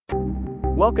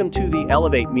Welcome to the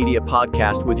Elevate Media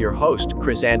Podcast with your host,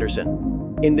 Chris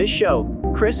Anderson. In this show,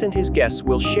 Chris and his guests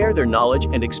will share their knowledge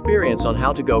and experience on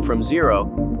how to go from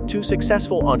zero to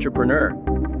successful entrepreneur.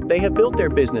 They have built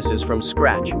their businesses from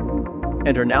scratch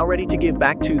and are now ready to give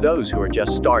back to those who are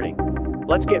just starting.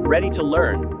 Let's get ready to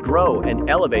learn, grow, and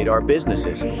elevate our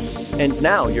businesses. And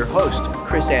now, your host,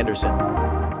 Chris Anderson.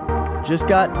 Just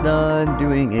got done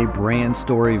doing a brand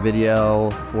story video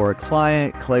for a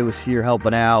client. Clay was here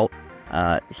helping out.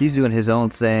 He's doing his own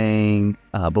thing,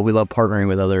 but we love partnering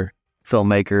with other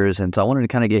filmmakers. And so I wanted to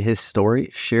kind of get his story,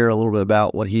 share a little bit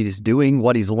about what he's doing,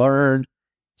 what he's learned,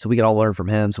 so we can all learn from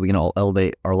him, so we can all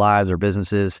elevate our lives, our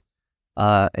businesses,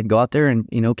 and go out there and,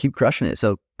 keep crushing it.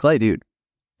 So Clay, dude,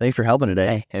 thanks for helping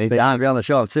today. Hey, anytime. Thanks for being on the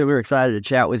show. I'm super excited to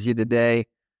chat with you today.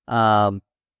 Tell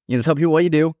people what you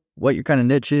do, what your kind of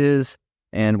niche is,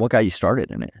 and what got you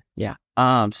started in it. Yeah.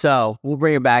 So we'll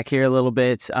bring it back here a little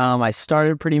bit. I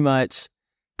started pretty much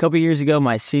a couple years ago,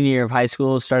 my senior year of high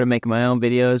school, started making my own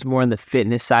videos, more on the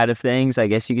fitness side of things, I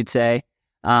guess you could say.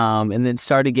 And then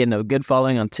started getting a good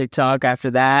following on TikTok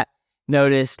after that.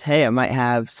 Noticed, hey, I might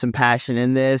have some passion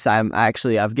in this. I've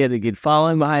got a good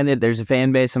following behind it. There's a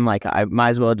fan base. I'm like, I might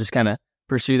as well just kind of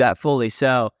pursue that fully.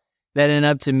 So that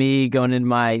ended up to me going into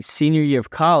my senior year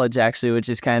of college, actually, which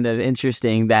is kind of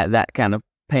interesting that kind of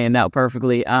panned out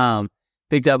perfectly.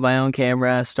 Picked up my own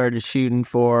camera, started shooting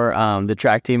for the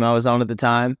track team I was on at the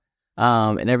time,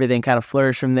 and everything kind of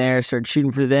flourished from there. Started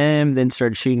shooting for them, then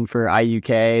started shooting for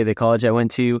IUK, the college I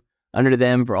went to, under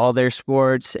them for all their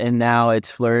sports, and now it's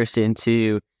flourished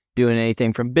into doing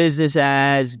anything from business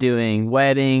ads, doing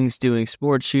weddings, doing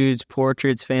sports shoots,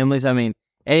 portraits, families. I mean,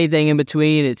 anything in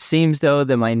between. It seems, though,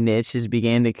 that my niche has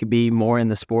began to be more in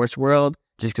the sports world,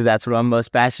 just because that's what I'm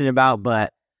most passionate about,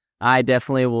 but I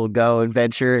definitely will go and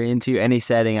venture into any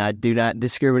setting. I do not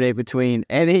discriminate between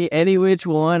any which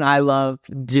one. I love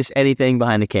just anything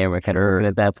behind the camera kind of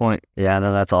at that point. Yeah,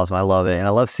 no, that's awesome. I love it. And I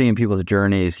love seeing people's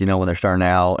journeys, when they're starting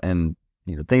out and,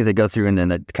 things they go through and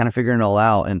then kind of figuring it all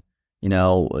out. And,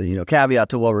 caveat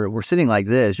to what we're sitting like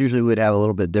this, usually we'd have a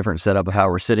little bit different setup of how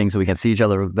we're sitting so we can see each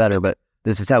other better. But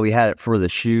this is how we had it for the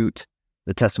shoot,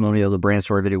 the testimonial, the brand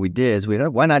story video we did. Is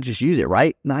why not just use it,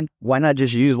 right? Why not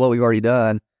just use what we've already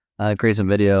done? Create some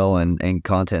video and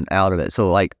content out of it.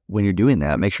 So when you're doing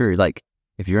that, make sure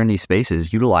if you're in these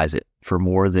spaces, utilize it for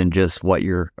more than just what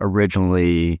you're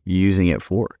originally using it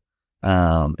for.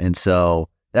 And so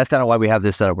that's kind of why we have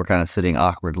this setup. We're kind of sitting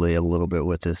awkwardly a little bit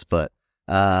with this, but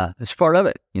it's part of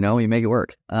it. You make it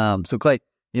work. So Clay,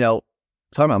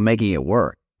 talking about making it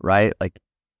work, right?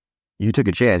 You took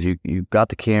a chance. You got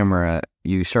the camera.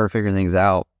 You started figuring things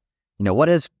out. What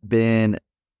has been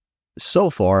so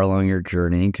far along your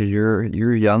journey, because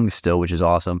you're young still, which is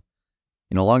awesome,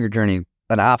 along your journey,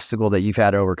 an obstacle that you've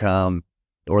had to overcome,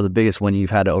 or the biggest one you've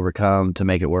had to overcome to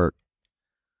make it work?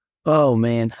 Oh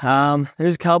man,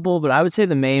 there's a couple, but I would say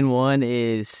the main one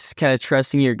is kind of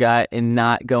trusting your gut and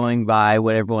not going by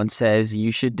what everyone says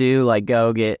you should do. Like,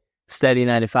 go get steady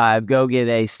 9 to 5, go get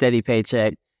a steady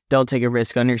paycheck, don't take a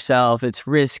risk on yourself. It's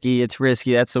risky.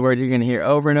 That's the word you're going to hear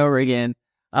over and over again.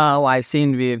 That's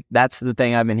the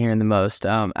thing I've been hearing the most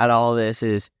out of all of this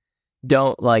is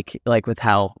don't like with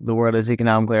how the world is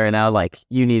economically right now,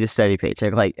 you need a steady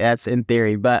paycheck. That's in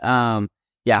theory. But how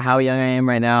young I am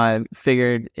right now, I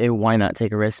figured why not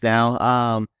take a risk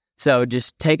now? So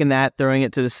just taking that, throwing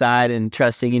it to the side and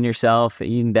trusting in yourself,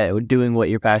 doing what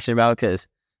you're passionate about, because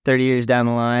 30 years down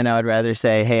the line, I would rather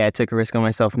say, hey, I took a risk on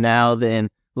myself now than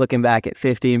looking back at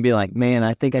 50 and be like, man,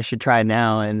 I think I should try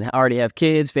now, and I already have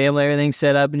kids, family, everything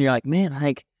set up, and you're like,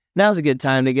 man, now's a good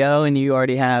time to go, and you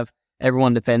already have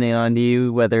everyone depending on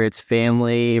you, whether it's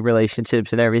family,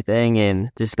 relationships, and everything, and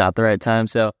just not the right time.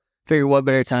 So figure what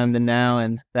better time than now,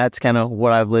 and that's kind of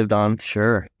what I've lived on.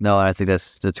 Sure. No, I think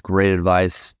that's great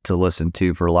advice to listen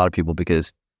to for a lot of people,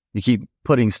 because you keep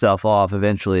putting stuff off,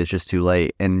 eventually it's just too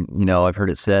late. And, I've heard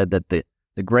it said that the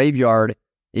graveyard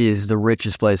is the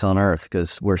richest place on earth,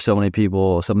 because where so many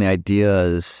people, so many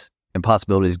ideas and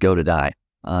possibilities go to die,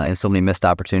 and so many missed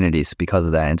opportunities because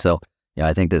of that. And so,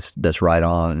 I think that's right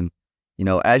on.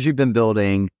 And, as you've been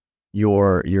building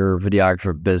your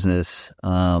videographer business,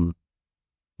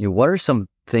 what are some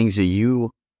things that you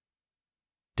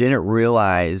didn't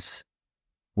realize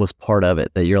was part of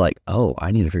it that you're like, oh,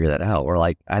 I need to figure that out, or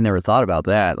I never thought about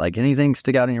that? Anything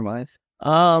stick out in your mind?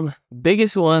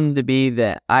 Biggest one to be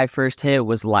that I first hit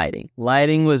was lighting.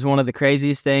 Lighting was one of the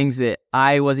craziest things that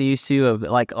I wasn't used to. Of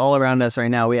all around us right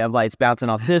now, we have lights bouncing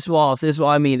off this wall.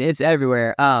 I mean, it's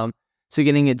everywhere. So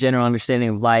getting a general understanding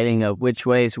of lighting, of which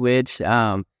way is which,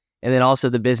 and then also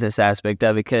the business aspect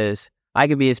of it, because I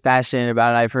could be as passionate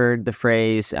about it. I've heard the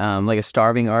phrase like a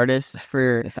starving artist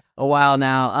for a while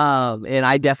now. And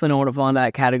I definitely don't want to fall into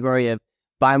that category of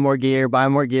buy more gear, buy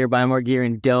more gear, buy more gear,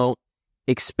 and don't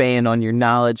expand on your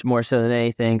knowledge more so than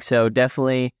anything. So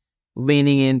definitely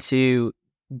leaning into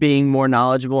being more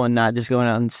knowledgeable and not just going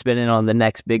out and spinning on the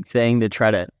next big thing to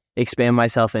try to expand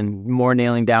myself and more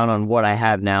nailing down on what I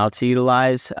have now to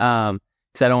utilize. Because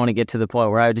I don't want to get to the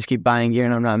point where I just keep buying gear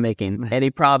and I'm not making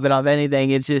any profit off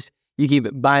anything. It's just you keep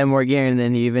buying more gear and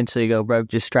then you eventually go broke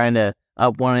just trying to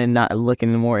up one and not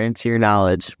looking more into your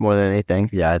knowledge more than anything.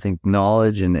 Yeah, I think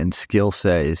knowledge and skill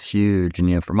set is huge.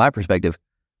 And, from my perspective,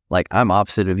 like I'm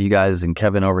opposite of you guys and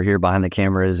Kevin over here behind the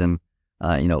cameras and,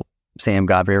 Sam,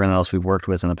 Godfrey, everyone else we've worked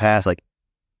with in the past. Like,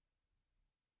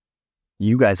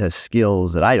 you guys have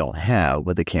skills that I don't have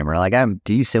with the camera. Like, I'm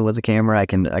decent with the camera. I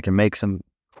can make some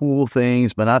cool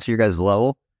things, but not to your guys'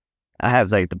 level. I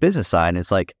have like the business side, and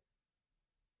it's like,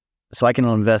 so I can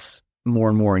invest more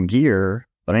and more in gear,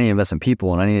 but I need to invest in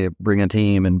people, and I need to bring a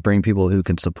team and bring people who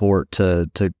can support to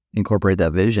incorporate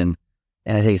that vision.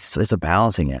 And I think it's a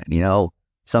balancing act.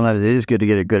 Sometimes it is good to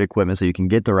get a good equipment so you can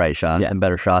get the right shot and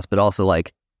better shots, but also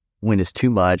like when it's too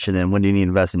much, and then when do you need to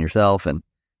invest in yourself? And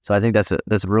so I think that's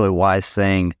a really wise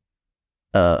thing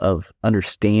of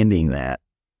understanding that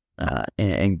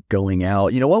and going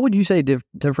out. What would you say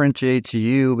differentiates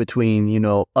you between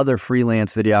other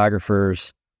freelance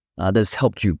videographers that's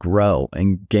helped you grow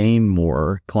and gain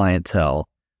more clientele?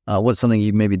 What's something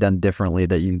you've maybe done differently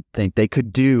that you think they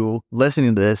could do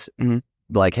listening to this? Mm-hmm.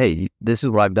 Like, hey, this is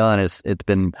what I've done. It's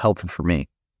been helpful for me.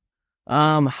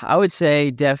 I would say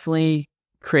definitely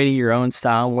creating your own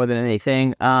style more than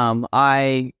anything.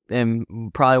 I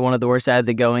am probably one of the worst at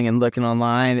the going and looking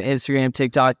online, Instagram,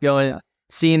 TikTok,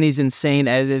 seeing these insane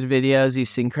edited videos,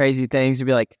 these crazy things, and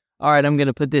be like, all right, I'm going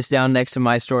to put this down next to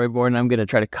my storyboard and I'm going to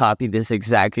try to copy this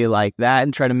exactly like that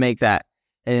and try to make that.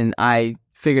 And I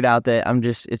figured out that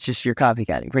it's just your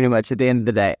copycatting pretty much at the end of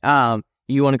the day.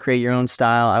 You want to create your own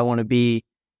style. I want to be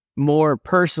more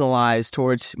personalized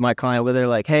towards my client, where they're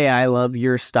like, hey, I love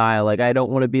your style. Like, I don't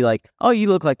want to be like, oh, you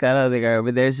look like that other guy over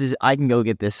there. I can go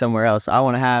get this somewhere else. I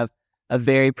want to have a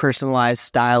very personalized,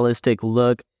 stylistic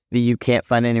look that you can't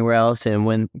find anywhere else. And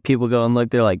when people go and look,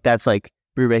 they're like, that's like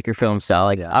Brubaker film style.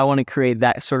 Like, I want to create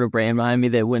that sort of brand behind me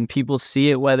that when people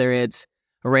see it, whether it's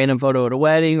a random photo at a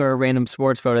wedding or a random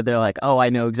sports photo, they're like, oh, I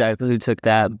know exactly who took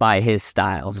that by his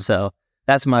style. So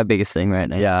that's my biggest thing right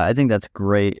now. Yeah, I think that's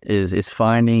great is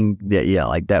finding that,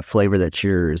 like that flavor that's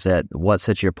yours, that what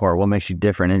sets you apart, what makes you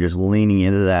different, and just leaning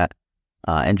into that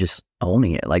and just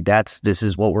owning it. Like this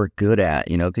is what we're good at,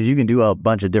 because you can do a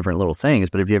bunch of different little things,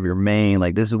 but if you have your main,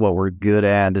 like this is what we're good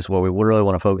at, this is what we really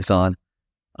want to focus on,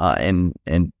 and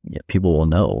people will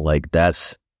know, like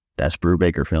that's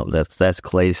Brubaker Films, that's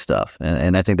Clay's stuff,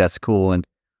 and I think that's cool. And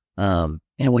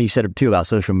what you said too about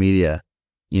social media,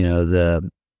 the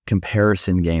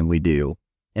comparison game we do,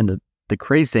 and the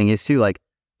crazy thing is too, like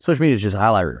social media is just a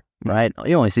highlight reel, right?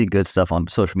 You only see good stuff on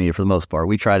social media for the most part.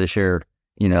 We try to share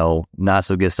not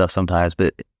so good stuff sometimes,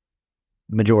 but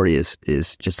majority is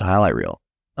just a highlight reel.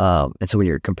 And so when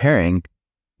you're comparing,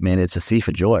 man, it's a thief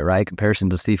of joy, right?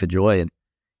 Comparison's a thief of joy,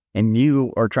 and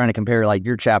you are trying to compare like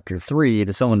your chapter 3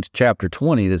 to someone's chapter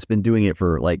 20 that's been doing it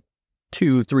for like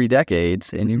 2-3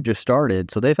 decades, and you've just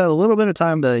started, so they've had a little bit of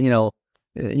time to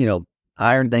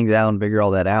iron things out and figure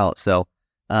all that out. So,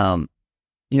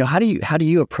 how do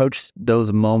you approach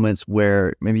those moments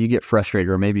where maybe you get frustrated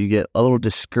or maybe you get a little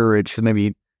discouraged because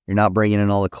maybe you're not bringing in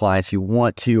all the clients you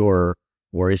want to, or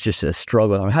it's just a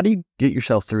struggle? I mean, how do you get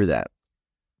yourself through that?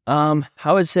 I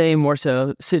would say more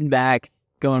so sitting back,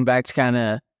 going back to kind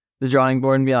of the drawing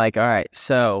board and be like, all right,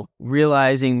 so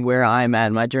realizing where I'm at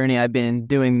in my journey. I've been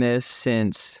doing this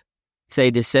since, say,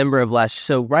 December of last year.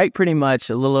 So right pretty much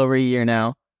a little over a year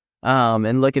now.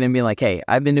 And looking and being like, hey,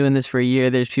 I've been doing this for a year.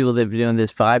 There's people that have been doing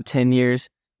this 5-10 years.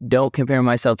 Don't compare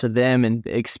myself to them and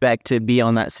expect to be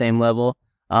on that same level.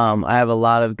 I have a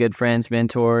lot of good friends,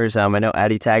 mentors. I know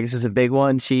Addie Taggis was a big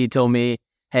one. She told me,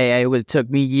 hey, it took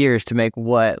me years to make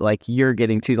what like you're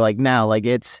getting to like now. Like,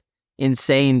 it's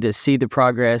insane to see the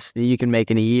progress that you can make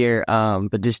in a year.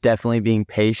 But just definitely being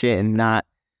patient and not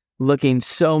looking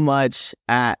so much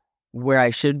at where I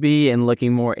should be and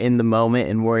looking more in the moment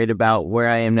and worried about where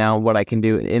I am now, what I can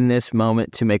do in this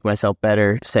moment to make myself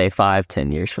better, say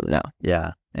 5-10 years from now.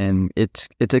 Yeah. And it's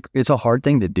a hard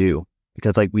thing to do,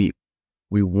 because like we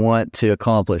want to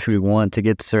accomplish, we want to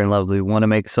get to certain levels, we want to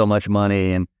make so much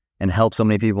money and help so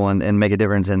many people and make a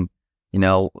difference. And,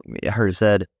 I heard it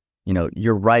said,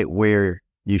 you're right where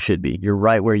you should be. You're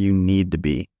right where you need to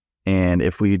be. And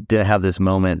if we didn't have this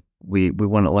moment, we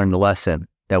wouldn't learn the lesson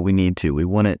that we need to. We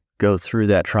wouldn't go through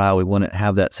that trial. We want to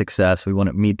have that success. We want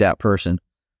to meet that person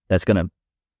that's going to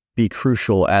be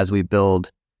crucial as we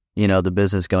build, the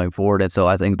business going forward. And so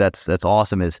I think that's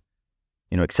awesome is,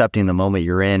 accepting the moment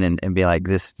you're in and be like,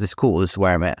 this is cool. This is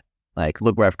where I'm at. Like,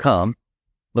 look where I've come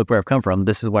from.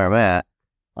 This is where I'm at.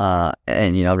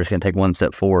 And I'm just going to take one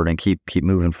step forward and keep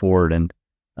moving forward. And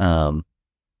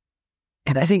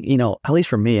I think, at least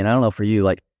for me, and I don't know for you,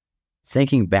 like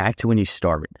thinking back to when you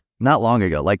started, not long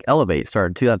ago, like Elevate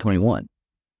started 2021.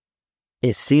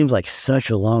 It seems like such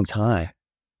a long time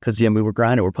because, we were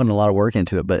grinding, we're putting a lot of work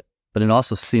into it, but it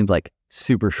also seems like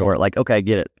super short. Like, okay, I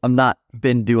get it. I'm not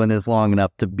been doing this long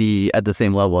enough to be at the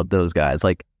same level as those guys.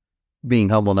 Like being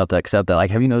humble enough to accept that.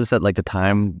 Like, have you noticed that like the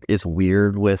time is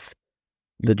weird with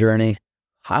the journey?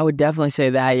 I would definitely say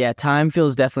that. Yeah, time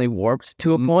feels definitely warped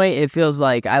to a point. It feels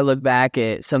like I look back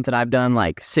at something I've done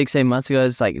like 6-8 months ago.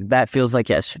 It's like, that feels like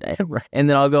yesterday. Right. And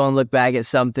then I'll go and look back at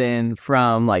something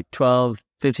from like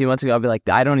 12-15 months ago. I'll be like,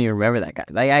 I don't even remember that guy.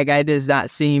 Like, that guy does not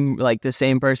seem like the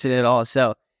same person at all.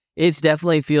 So it's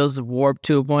definitely feels warped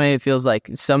to a point. It feels like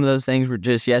some of those things were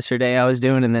just yesterday I was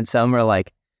doing. And then some are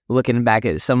like looking back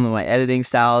at some of my editing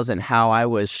styles and how I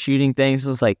was shooting things. It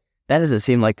was like, that doesn't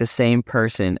seem like the same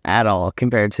person at all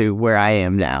compared to where I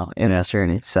am now in this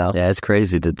journey. So yeah, it's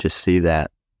crazy to just see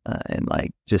that and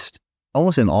like just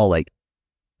almost in all, like,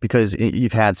 because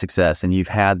you've had success and you've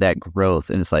had that growth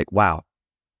and it's like, wow,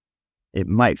 it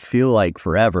might feel like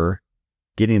forever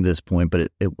getting to this point, but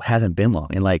it hasn't been long.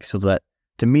 And like, so that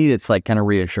to me, it's like kind of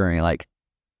reassuring, like,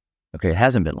 okay, it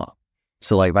hasn't been long.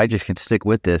 So like, if I just can stick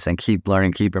with this and keep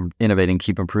learning, keep innovating,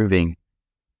 keep improving,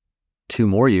 2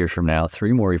 more years from now,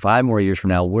 3 more, 5 more years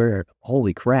from now,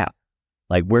 holy crap,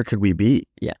 like where could we be?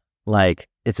 Yeah. Like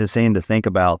it's insane to think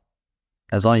about,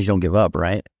 as long as you don't give up,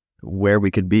 right? Where we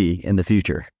could be in the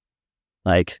future.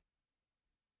 Like,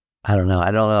 I don't know.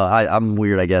 I'm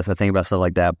weird, I guess. I think about stuff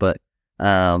like that, but,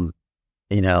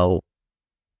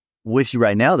 with you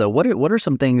right now though, what are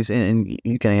some things, and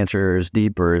you can answer as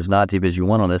deep or as not deep as you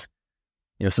want on this,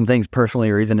 some things personally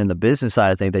or even in the business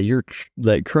side of things that you're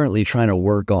like currently trying to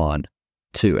work on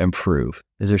to improve?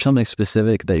 Is there something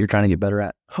specific that you're trying to get better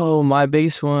at? Oh, my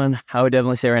biggest one, I would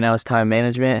definitely say right now is time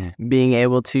management. Being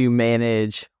able to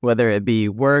manage, whether it be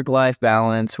work-life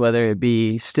balance, whether it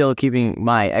be still keeping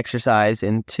my exercise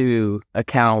into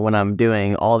account when I'm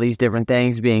doing all these different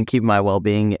things, keeping my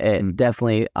well-being at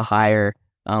definitely a higher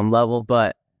level.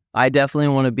 But I definitely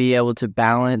want to be able to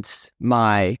balance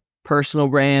my personal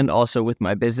brand also with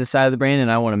my business side of the brand,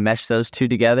 and I want to mesh those two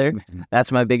together.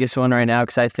 That's my biggest one right now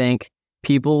because I think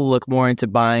people look more into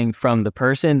buying from the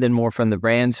person than more from the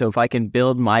brand. So if I can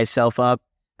build myself up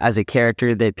as a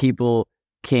character that people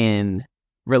can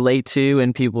relate to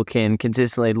and people can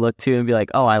consistently look to and be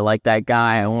like, oh, I like that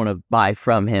guy, I want to buy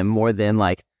from him, more than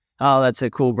like, oh, that's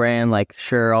a cool brand, like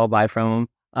sure, I'll buy from him.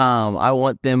 I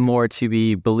want them more to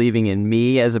be believing in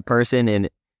me as a person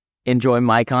and enjoy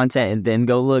my content and then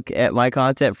go look at my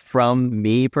content from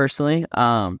me personally.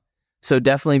 So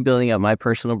definitely building up my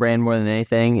personal brand more than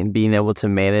anything and being able to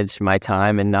manage my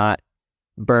time and not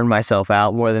burn myself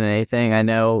out more than anything. I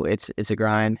know it's a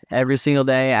grind every single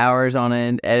day, hours on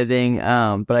end editing.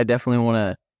 But I definitely want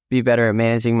to be better at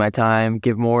managing my time,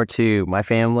 give more to my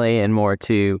family and more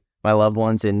to my loved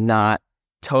ones, and not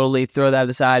totally throw that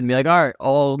aside and be like, all right,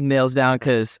 all nails down,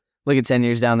 because look at 10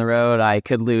 years down the road, I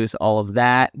could lose all of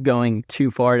that going too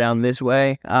far down this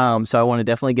way. So I want to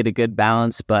definitely get a good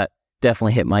balance, but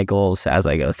definitely hit my goals as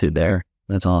I go through there.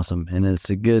 That's awesome. And it's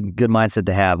a good mindset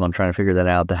to have. I'm trying to figure that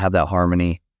out, to have that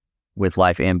harmony with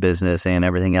life and business and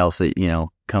everything else that,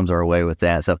 comes our way with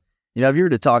that. So, if you were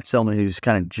to talk to someone who's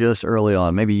kind of just early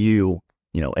on, maybe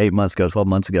 8 months ago, 12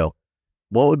 months ago,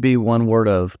 what would be one word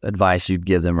of advice you'd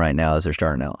give them right now as they're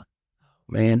starting out?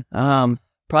 Man,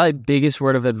 probably biggest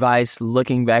word of advice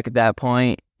looking back at that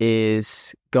point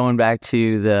is going back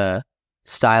to the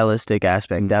stylistic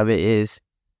aspect of it is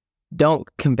don't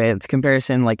compare. The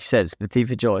comparison, like you said, it's the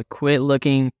thief of joy. Quit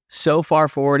looking so far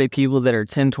forward at people that are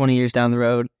 10, 20 years down the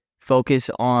road. Focus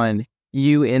on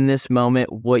you in this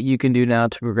moment, what you can do now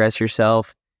to progress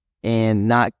yourself, and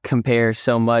not compare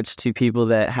so much to people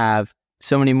that have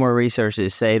so many more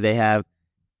resources. Say they have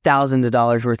thousands of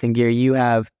dollars worth in gear. You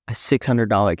have a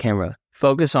 $600 camera.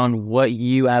 Focus on what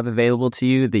you have available to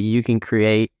you that you can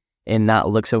create and not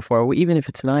look so far. Even if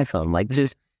it's an iPhone, like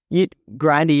just you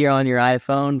grind a year on your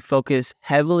iPhone, focus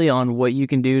heavily on what you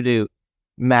can do to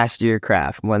master your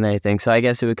craft more than anything. So I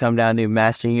guess it would come down to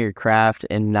mastering your craft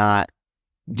and not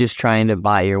just trying to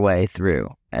buy your way through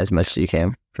as much as you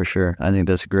can. For sure. I think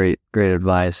that's great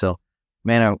advice. So,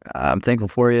 man, I'm thankful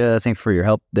for you. Thankful for your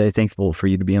help today. Thankful for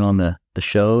you to being on the the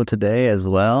show today as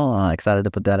well. Excited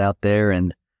to put that out there.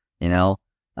 And,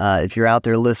 if you're out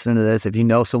there listening to this, if you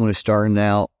know someone who's starting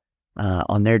out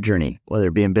on their journey, whether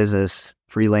it be in business,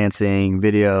 freelancing,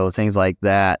 video, things like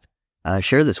that,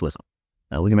 share this with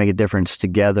them. We can make a difference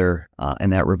together,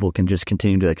 and that ripple can just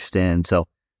continue to extend. So,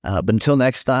 but until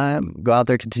next time, go out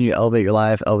there, continue to elevate your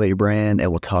life, elevate your brand,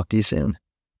 and we'll talk to you soon.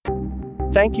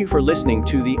 Thank you for listening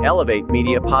to the Elevate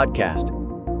Media Podcast.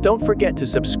 Don't forget to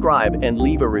subscribe and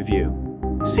leave a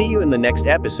review. See you in the next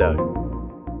episode.